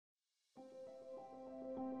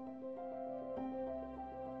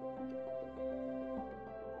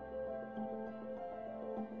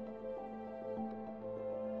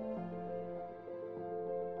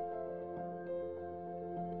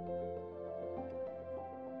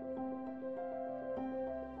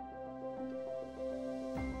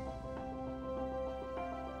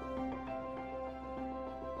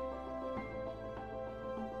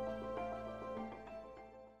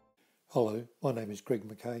Hello, my name is Greg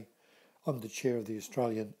McKay. I'm the chair of the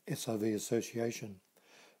Australian SRV Association.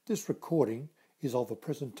 This recording is of a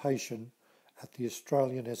presentation at the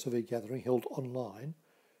Australian SRV gathering held online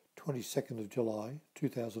 22nd of July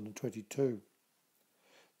 2022.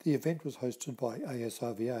 The event was hosted by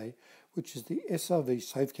ASRVA, which is the SRV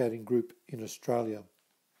safeguarding group in Australia.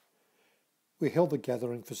 We held the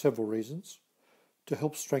gathering for several reasons: to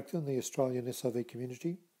help strengthen the Australian SRV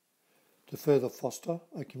community, to further foster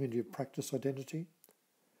a community of practice identity,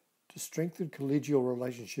 to strengthen collegial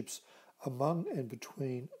relationships among and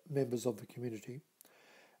between members of the community,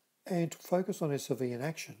 and to focus on SRV in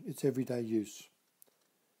action, its everyday use.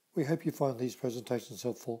 We hope you find these presentations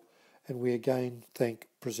helpful, and we again thank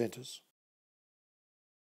presenters.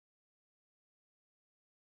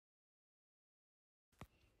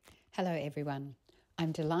 Hello everyone.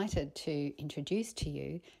 I'm delighted to introduce to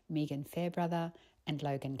you Megan Farebrother and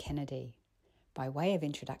Logan Kennedy. By way of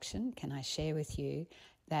introduction, can I share with you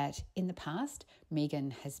that in the past,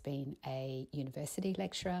 Megan has been a university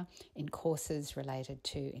lecturer in courses related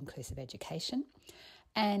to inclusive education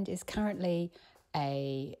and is currently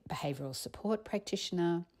a behavioural support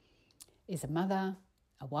practitioner, is a mother,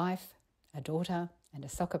 a wife, a daughter and a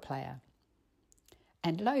soccer player.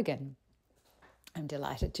 And Logan, I'm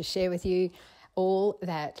delighted to share with you all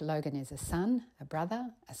that Logan is a son, a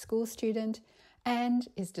brother, a school student, and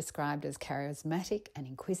is described as charismatic and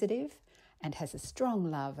inquisitive and has a strong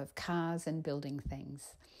love of cars and building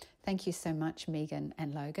things. Thank you so much, Megan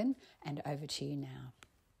and Logan, and over to you now.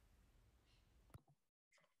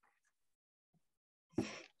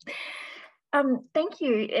 Thank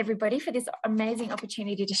you, everybody, for this amazing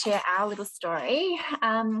opportunity to share our little story.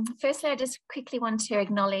 Firstly, I just quickly want to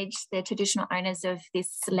acknowledge the traditional owners of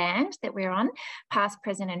this land that we're on, past,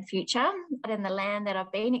 present and future. And the land that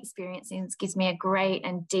I've been experiencing gives me a great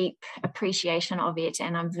and deep appreciation of it,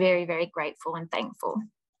 and I'm very, very grateful and thankful.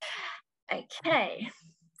 Okay,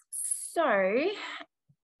 so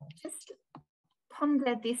just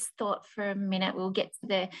ponder this thought for a minute. We'll get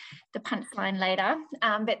to the punchline later.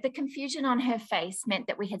 But the confusion on her face meant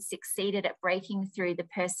that we had succeeded at breaking through the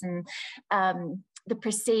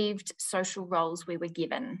perceived social roles we were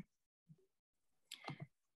given.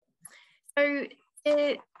 So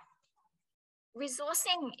the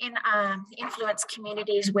Resourcing in Influence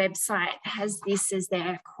Communities website has this as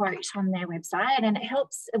their quote on their website, and it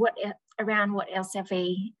helps around what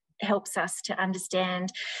SRV helps us to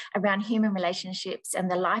understand around human relationships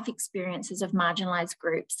and the life experiences of marginalised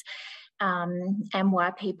groups, and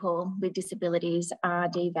why people with disabilities are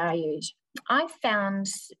devalued. I've found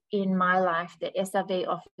in my life that SRV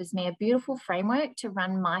offers me a beautiful framework to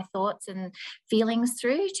run my thoughts and feelings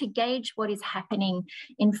through, to gauge what is happening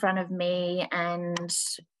in front of me and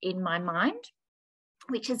in my mind,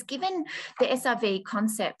 which has given the SRV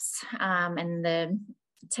concepts and the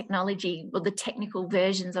technology, or the technical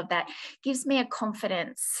versions of that, gives me a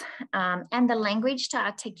confidence and the language to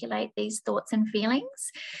articulate these thoughts and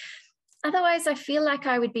feelings. Otherwise, I feel like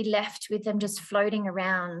I would be left with them just floating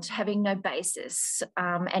around, having no basis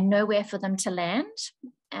and nowhere for them to land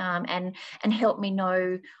and help me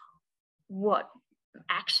know what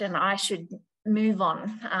action I should move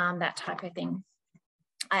on, that type of thing.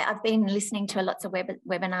 I've been listening to lots of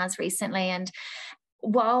webinars recently, and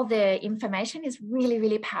while the information is really,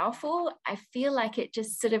 really powerful, I feel like it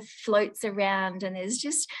just sort of floats around, and there's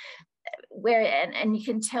just and you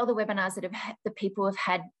can tell the webinars that the people have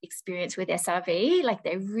had experience with SRV, like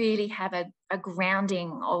they really have a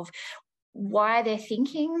grounding of why they're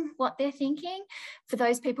thinking what they're thinking. For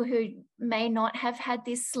those people who may not have had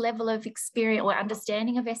this level of experience or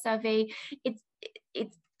understanding of SRV,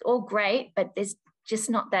 it's all great, but there's just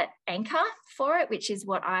not that anchor for it, which is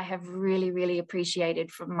what I have really, really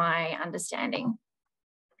appreciated from my understanding.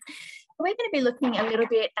 We're going to be looking a little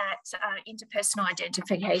bit at interpersonal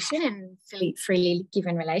identification and freely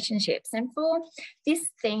given relationships. And for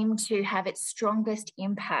this theme to have its strongest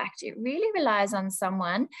impact, it really relies on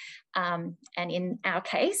someone, and in our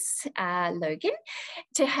case, Logan,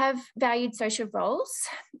 to have valued social roles,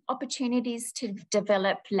 opportunities to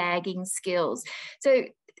develop lagging skills. So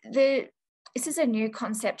this is a new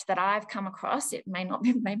concept that I've come across. It may not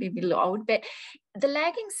be, maybe a little old, but the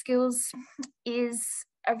lagging skills is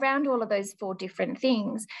around all of those four different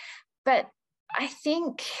things. But I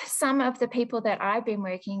think some of the people that I've been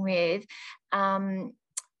working with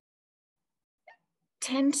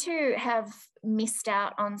tend to have missed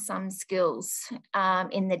out on some skills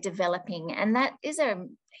in the developing, and that is a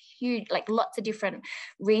huge, like lots of different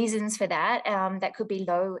reasons for that. That could be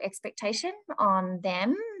low expectation on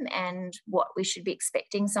them and what we should be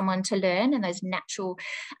expecting someone to learn in those natural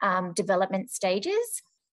development stages.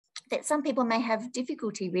 that some people may have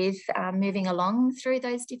difficulty with moving along through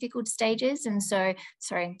those difficult stages, and so,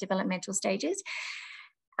 developmental stages,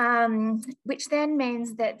 which then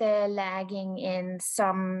means that they're lagging in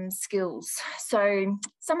some skills. So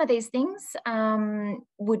some of these things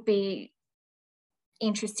would be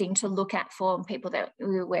interesting to look at for people that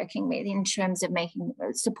we're working with in terms of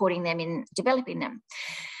supporting them in developing them.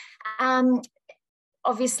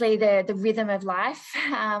 Obviously, the rhythm of life,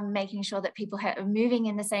 making sure that people are moving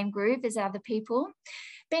in the same groove as other people,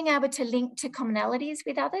 being able to link to commonalities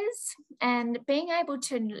with others, and being able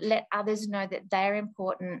to let others know that they're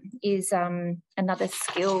important is another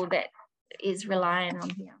skill that is reliant on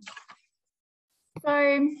here.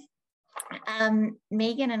 So,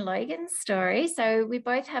 Megan and Logan's story. So we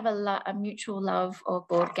both have a mutual love of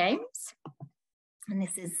board games, and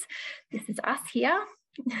this is us here.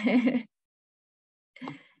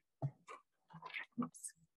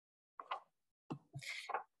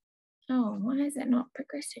 Oh, why is it not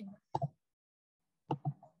progressing?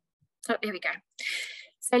 Oh, there we go.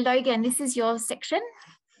 So Logan, this is your section.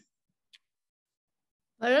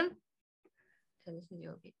 Pardon? So this is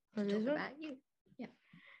your bit. Oh, Talk this about you. Yeah.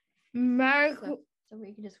 Miracle. So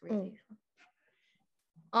we can just read these.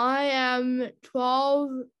 I am 12.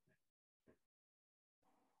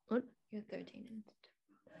 What? You're 13 in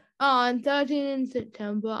September. Oh, I'm 13 in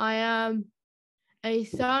September. I am a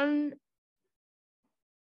son.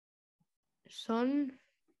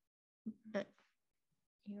 You're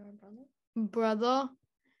a Brother.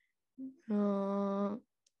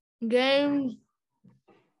 Games.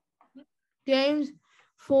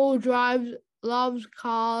 Full drives. Loves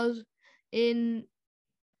cars in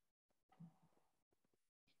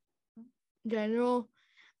general.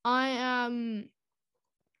 I am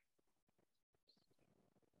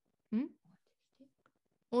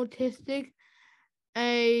autistic.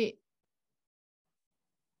 A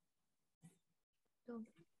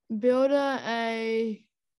builder, a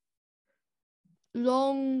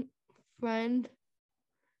long friend,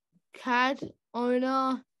 cat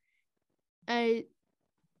owner, a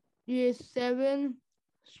year 7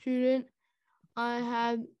 student. I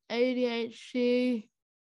have ADHD.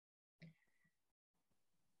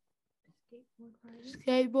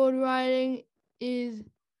 Skateboard riding is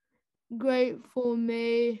great for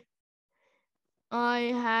me. I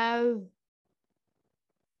have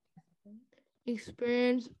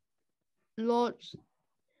experienced lots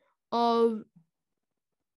of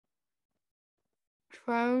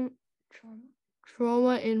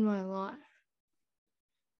trauma in my life.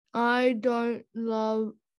 I don't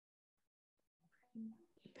love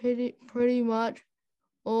pretty much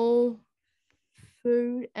all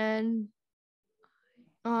food, and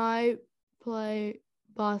I play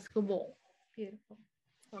basketball. Beautiful.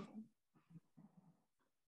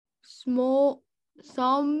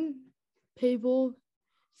 Some people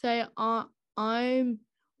say I'm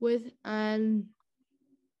with an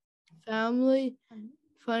family.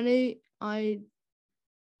 Funny, I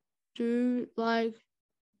do like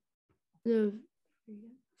the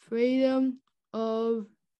freedom of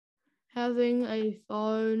having a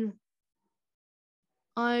phone.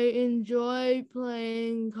 I enjoy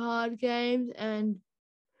playing card games and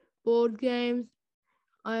board games.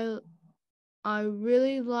 I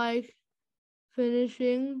really like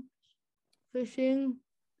fishing,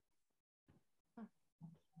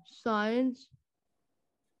 science,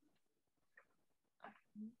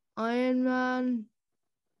 Iron Man,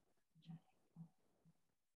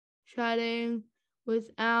 chatting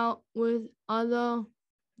with other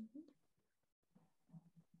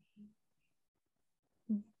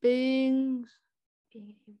beings,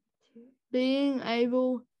 being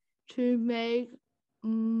able to make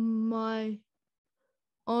my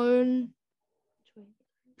own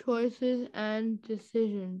choices and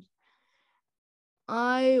decisions.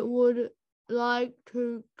 I would like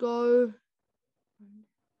to go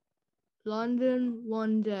London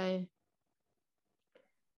one day.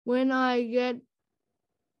 When I get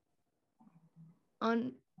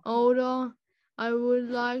older, I would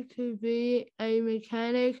like to be a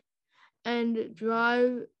mechanic and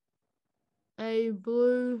drive a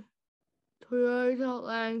blue Toyota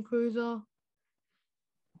Land Cruiser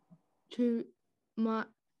to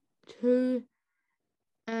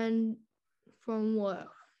and from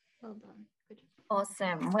work. Well done. Good.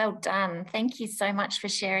 Awesome. Well done. Thank you so much for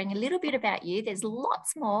sharing a little bit about you. There's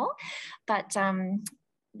lots more, but that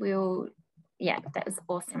was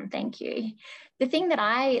awesome. Thank you. The thing that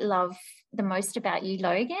I love the most about you,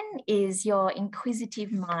 Logan, is your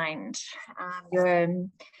inquisitive mind, your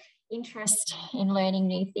interest in learning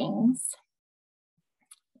new things.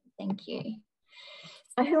 Thank you.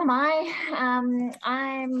 So who am I?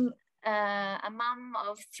 I'm a mum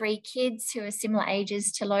of 3 kids who are similar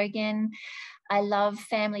ages to Logan. I love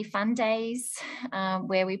family fun days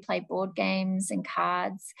where we play board games and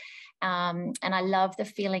cards. And I love the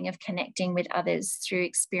feeling of connecting with others through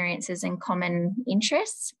experiences and common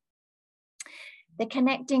interests. The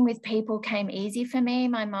connecting with people came easy for me.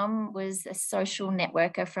 My mum was a social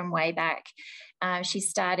networker from way back. She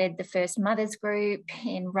started the first mothers group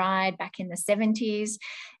in Ryde back in the 70s,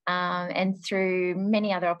 and through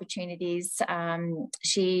many other opportunities,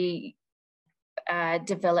 she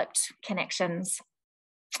developed connections.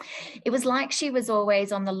 It was like she was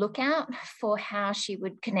always on the lookout for how she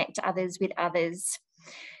would connect others with others.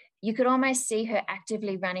 You could almost see her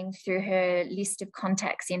actively running through her list of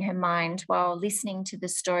contacts in her mind while listening to the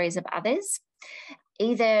stories of others,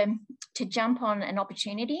 either to jump on an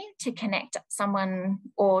opportunity to connect someone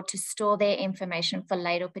or to store their information for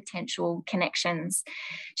later potential connections.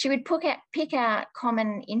 She would pick out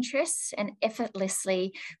common interests and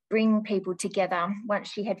effortlessly bring people together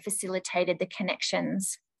once she had facilitated the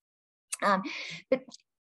connections. But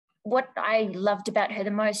what I loved about her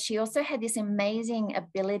the most, she also had this amazing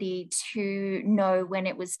ability to know when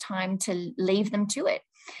it was time to leave them to it,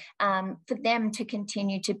 for them to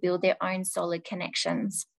continue to build their own solid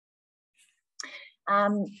connections.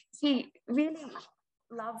 She really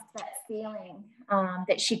loved that feeling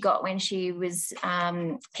that she got when she was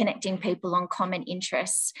connecting people on common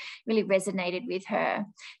interests. Really resonated with her.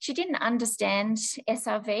 She didn't understand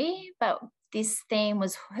SRV, but this theme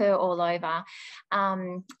was her all over.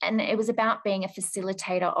 And it was about being a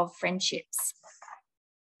facilitator of friendships.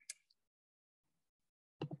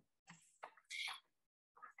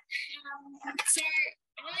 So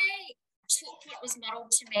I took what was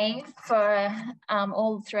modelled to me for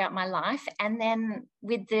all throughout my life, and then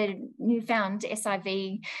with the newfound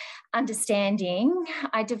SIV understanding,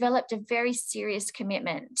 I developed a very serious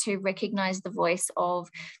commitment to recognise the voice of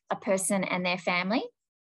a person and their family,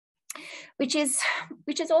 which is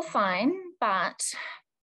all fine, but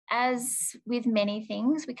as with many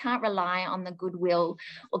things, we can't rely on the goodwill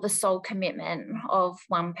or the sole commitment of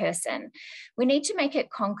one person. We need to make it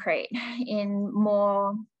concrete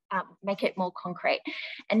make it more concrete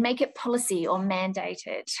and make it policy or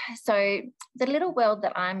mandated. So the little world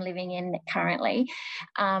that I'm living in currently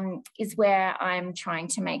is where I'm trying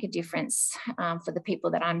to make a difference for the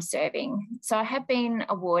people that I'm serving. So I have been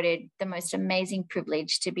awarded the most amazing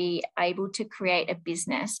privilege to be able to create a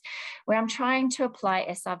business where I'm trying to apply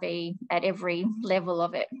SRV at every level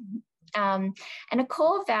of it. And a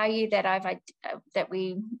core value that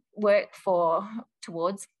we work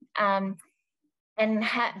towards, and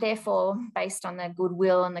therefore, based on the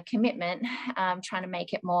goodwill and the commitment, trying to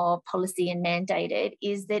make it more policy and mandated,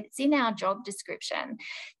 is that it's in our job description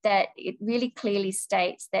that it really clearly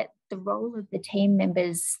states that the role of the team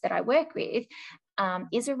members that I work with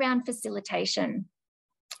is around facilitation.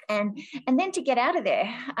 And then to get out of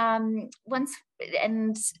there,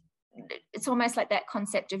 it's almost like that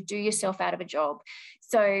concept of do yourself out of a job.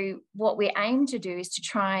 So what we aim to do is to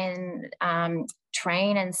try and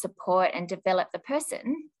train and support and develop the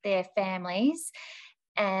person, their families,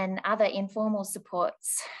 and other informal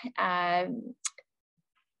supports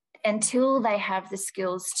until they have the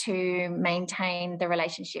skills to maintain the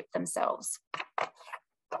relationship themselves.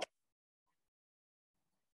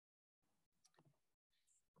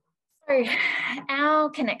 So our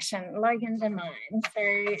connection, Logan's and mine. So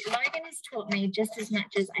Logan has taught me just as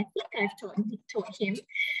much as I think I've taught him.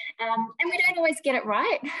 And we don't always get it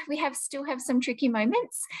right. We still have some tricky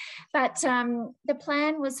moments. But the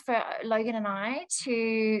plan was for Logan and I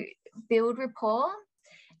to build rapport,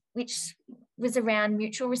 which was around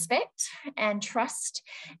mutual respect and trust,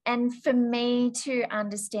 and for me to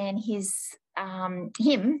understand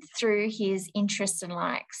him through his interests and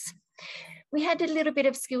likes. We had a little bit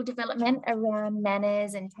of skill development around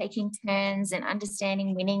manners and taking turns and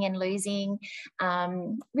understanding winning and losing,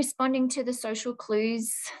 responding to the social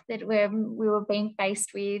clues that we were being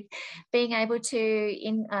faced with, being able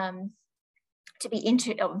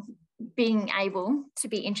being able to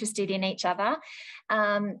be interested in each other,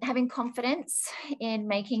 having confidence in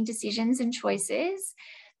making decisions and choices,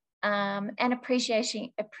 and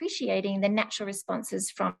appreciating the natural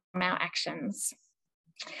responses from our actions.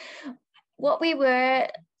 What we were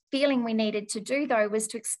feeling we needed to do, though, was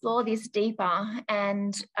to explore this deeper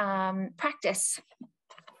and practice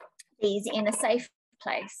these in a safe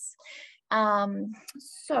place.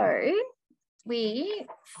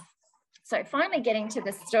 So finally getting to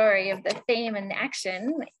the story of the theme and the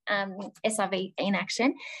action, SRV in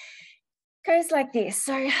action, Goes like this.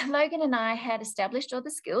 So Logan and I had established all the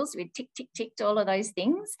skills. We'd ticked all of those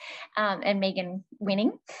things, and Megan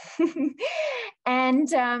winning. And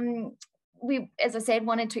we, as I said,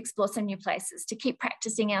 wanted to explore some new places to keep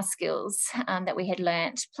practicing our skills that we had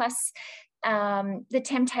learnt. Plus the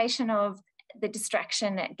temptation of the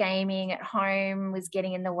distraction at gaming at home was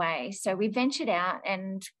getting in the way. So we ventured out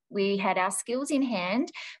and we had our skills in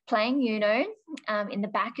hand, playing Uno in the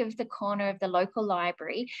back of the corner of the local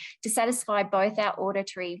library to satisfy both our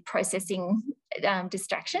auditory processing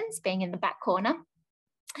distractions, being in the back corner.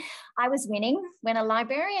 I was winning when a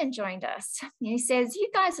librarian joined us. He says, "You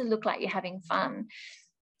guys look like you're having fun."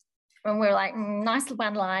 And we're like, nice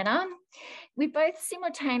one-liner. We both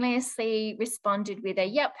simultaneously responded with a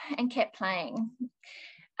yep and kept playing.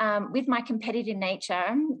 With my competitive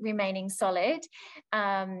nature remaining solid,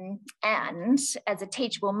 and as a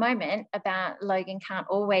teachable moment about Logan can't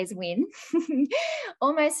always win,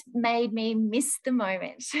 almost made me miss the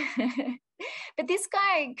moment. But this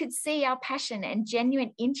guy could see our passion and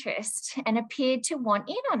genuine interest and appeared to want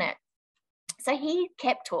in on it. So he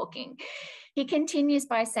kept talking. He continues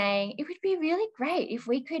by saying, "It would be really great if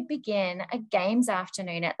we could begin a games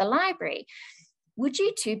afternoon at the library. Would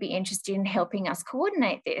you two be interested in helping us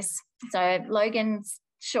coordinate this?" So Logan's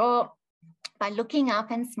sure, by looking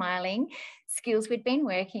up and smiling, skills we'd been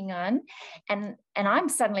working on, and I'm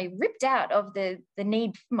suddenly ripped out of the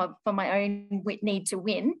need for my own need to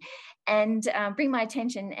win and bring my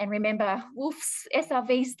attention and remember Wolf's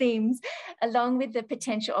SRV's themes along with the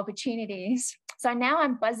potential opportunities. So now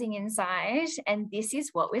I'm buzzing inside, and this is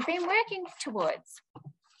what we've been working towards.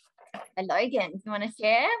 Logan, you want to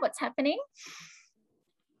share what's happening?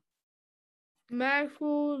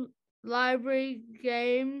 Maxwell Library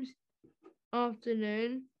Games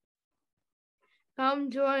Afternoon. Come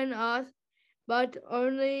join us, but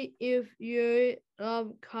only if you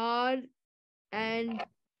love card and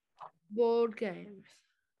board games.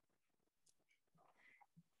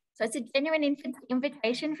 So it's a genuine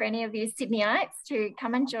invitation for any of you Sydneyites to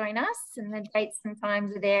come and join us, and the dates and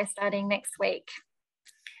times are there starting next week.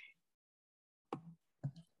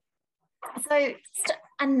 So just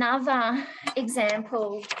another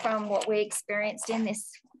example from what we experienced in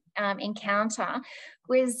this encounter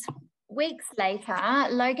was weeks later,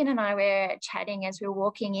 Logan and I were chatting as we were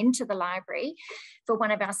walking into the library for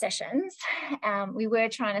one of our sessions. We were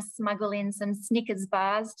trying to smuggle in some Snickers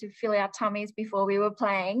bars to fill our tummies before we were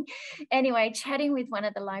playing. Anyway, chatting with one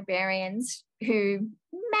of the librarians who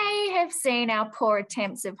may have seen our poor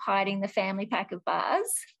attempts of hiding the family pack of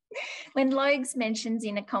bars. When Logs mentions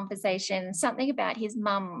in a conversation something about his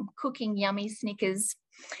mum cooking yummy Snickers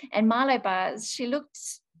and Milo bars, she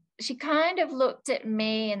kind of looked at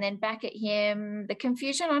me and then back at him. The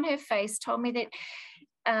confusion on her face told me that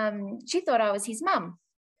she thought I was his mum.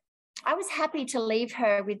 I was happy to leave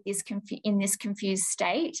her with this in this confused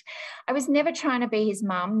state. I was never trying to be his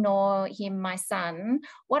mum, nor him my son.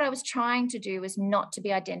 What I was trying to do was not to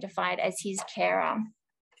be identified as his carer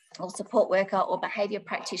or support worker or behaviour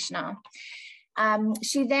practitioner.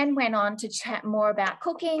 She then went on to chat more about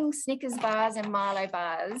cooking, Snickers bars and Milo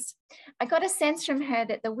bars. I got a sense from her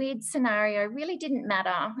that the weird scenario really didn't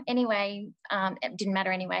matter anyway, and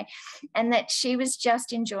that she was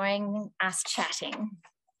just enjoying us chatting.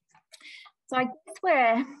 So I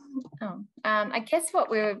guess what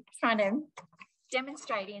we were trying to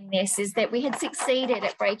demonstrate in this is that we had succeeded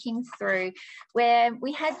at breaking through where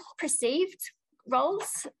we had perceived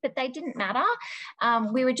roles, but they didn't matter.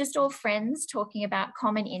 We were just all friends talking about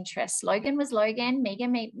common interests. Logan was Logan,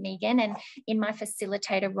 Megan, and in my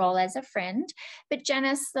facilitator role as a friend, but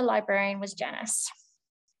Janice, the librarian, was Janice.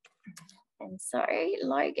 And so,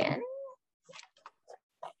 Logan.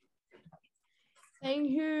 Thank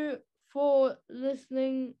you for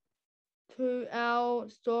listening to our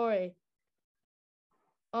story.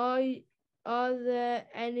 Are there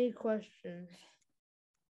any questions?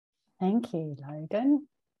 Thank you, Logan,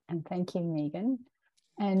 and thank you, Megan.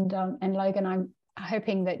 And Logan, I'm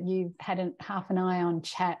hoping that you've had half an eye on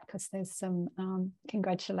chat, because there's some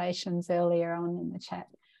congratulations earlier on in the chat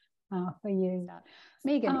for you.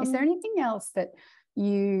 Megan, is there anything else that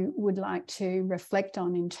you would like to reflect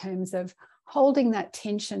on in terms of holding that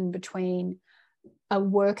tension between a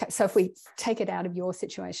worker? So if we take it out of your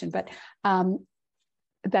situation, but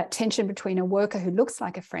that tension between a worker who looks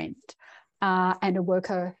like a friend and a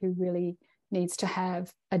worker who really needs to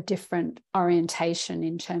have a different orientation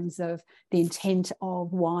in terms of the intent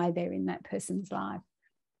of why they're in that person's life?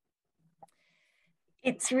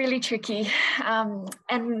 It's really tricky.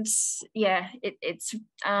 And yeah,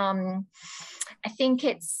 I think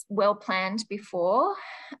it's well planned before.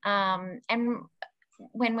 And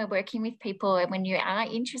when we're working with people, and when you are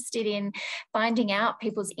interested in finding out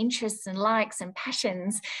people's interests and likes and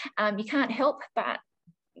passions, you can't help but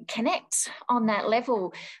connect on that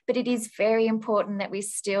level. But it is very important that we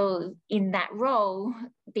still, in that role,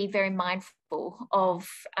 be very mindful of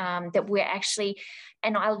that we're actually,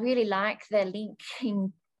 and I really like the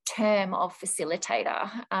linking term of facilitator,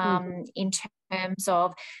 in terms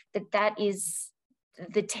of that is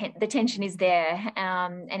the tension is there,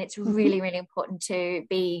 and it's really, really important to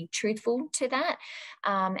be truthful to that,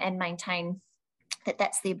 and maintain that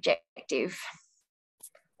that's the objective.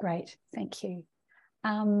 Great, thank you.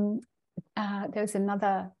 There was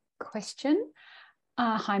another question.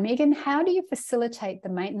 Hi, Megan. How do you facilitate the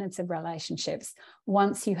maintenance of relationships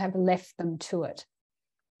once you have left them to it?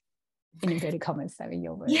 In inverted commas, so in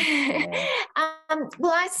your words. Yeah.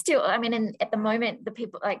 Well, I mean, at the moment, the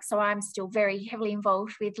people, so I'm still very heavily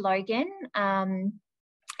involved with Logan, and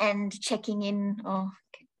checking in,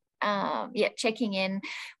 checking in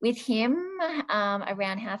with him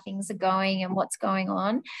around how things are going and what's going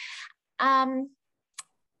on.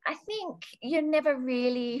 I think you're never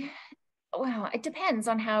really, well, it depends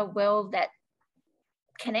on how well that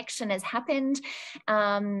connection has happened,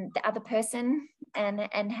 the other person,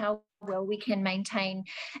 and how well we can maintain,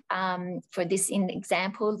 for this in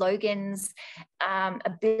example, Logan's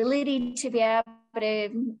ability to be able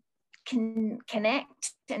to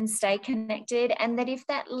connect and stay connected, and that if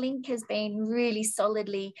that link has been really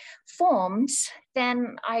solidly formed,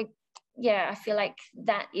 then I feel like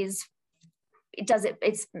that is,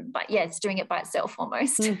 it's doing it by itself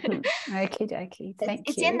almost. Okie dokie, thank you.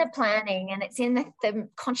 It's in the planning, and it's in the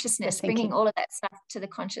consciousness, bringing all of that stuff to the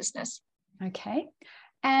consciousness. Okay.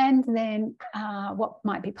 And then what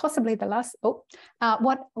might be possibly the last, what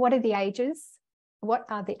are the ages? What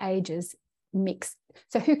are the ages mixed?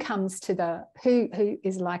 So who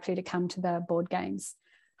is likely to come to the board games?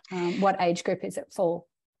 What age group is it for?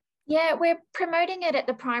 Yeah, we're promoting it at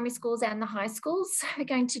the primary schools and the high schools. We're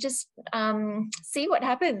going to just see what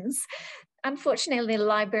happens. Unfortunately, the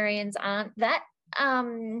librarians aren't that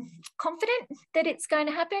confident that it's going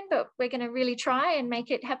to happen, but we're going to really try and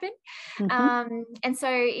make it happen. And so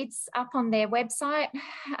it's up on their website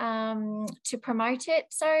to promote it.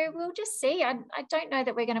 So we'll just see. I don't know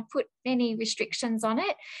that we're going to put any restrictions on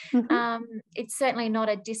it. It's certainly not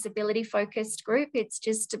a disability focused group. It's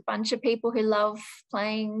just a bunch of people who love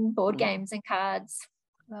playing board games and cards.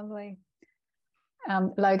 Lovely.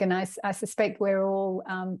 Logan, I suspect we're all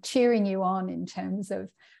cheering you on in terms of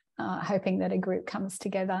hoping that a group comes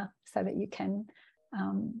together so that you can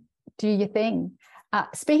do your thing.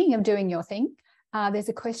 Speaking of doing your thing, there's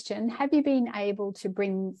a question. Have you been able to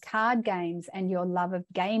bring card games and your love of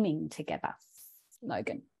gaming together,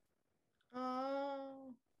 Logan?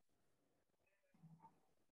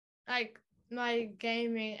 Like my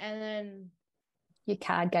gaming and then your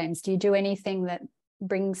card games. Do you do anything that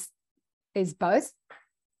is both?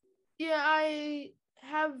 Yeah,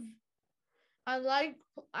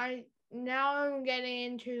 now I'm getting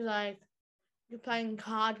into like playing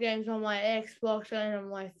card games on my Xbox and on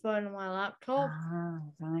my phone and my laptop.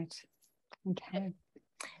 Right. Okay.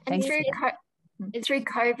 And through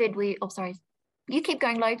COVID, sorry. You keep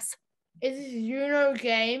going, Logs. It's this Uno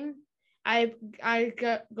game. I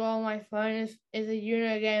go on my phone. It's a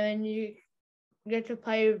Uno game, and you get to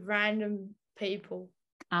play with random people.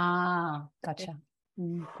 Gotcha.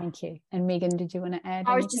 Thank you. And Megan, did you want to add?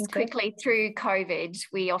 I was just quickly, through COVID,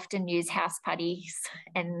 we often use house parties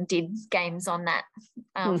and did games on that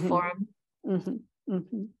forum.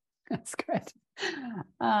 That's great.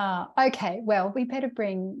 Okay, well, we better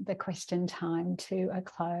bring the question time to a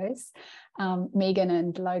close. Megan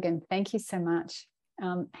and Logan, thank you so much.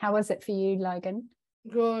 How was it for you, Logan?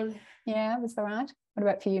 Good. Yeah, it was all right. What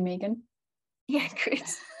about for you, Megan? Yeah, good.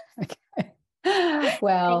 Okay.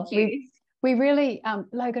 Well, thank you. We really,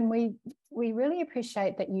 Logan, we really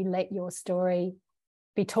appreciate that you let your story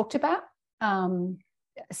be talked about.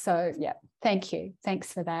 So, yeah, thank you.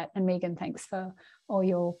 Thanks for that. And Megan, thanks for all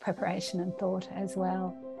your preparation and thought as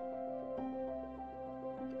well.